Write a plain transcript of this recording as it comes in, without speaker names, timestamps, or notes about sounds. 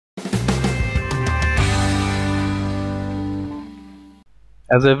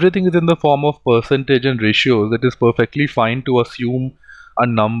As everything is in the form of percentage and ratios, it is perfectly fine to assume a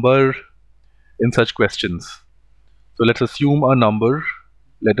number in such questions. So let's assume a number,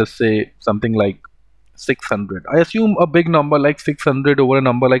 let us say something like 600. I assume a big number like 600 over a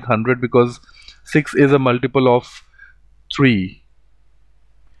number like 100 because 6 is a multiple of 3,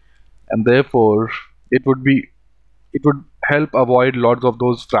 and therefore it would help avoid lots of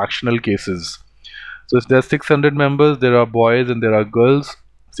those fractional cases. So if there's 600 members, there are boys and there are girls.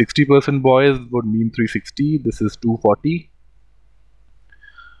 60% boys would mean 360. This is 240.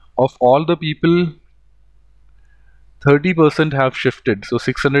 Of all the people, 30% have shifted. So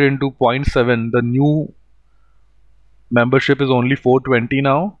 600 into 0.7, the new membership is only 420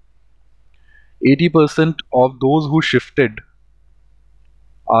 now. 80% of those who shifted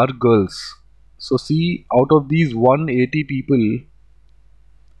are girls. So see, out of these 180 people,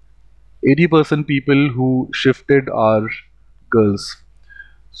 80% people who shifted are girls.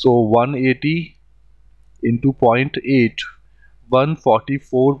 So 180 into 0.8,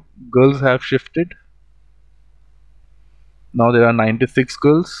 144 girls have shifted. Now there are 96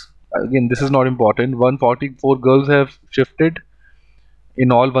 girls. Again, this is not important. 144 girls have shifted.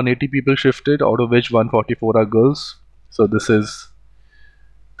 In all, 180 people shifted, out of which 144 are girls. So this is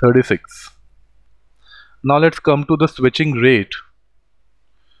 36. Now let's come to the switching rate.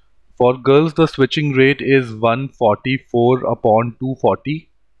 For girls, the switching rate is 144 upon 240,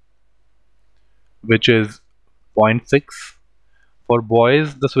 which is 0.6. For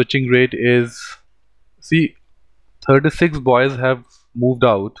boys, the switching rate is, see, 36 boys have moved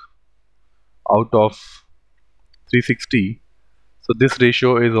out of 360. So this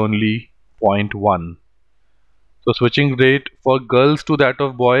ratio is only 0.1. So switching rate for girls to that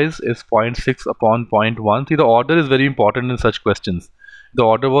of boys is 0.6 upon 0.1. See, the order is very important in such questions. If the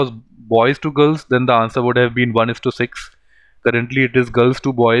order was boys to girls, then the answer would have been 1:6. Currently it is girls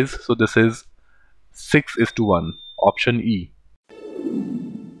to boys, so this is 6:1. Option E.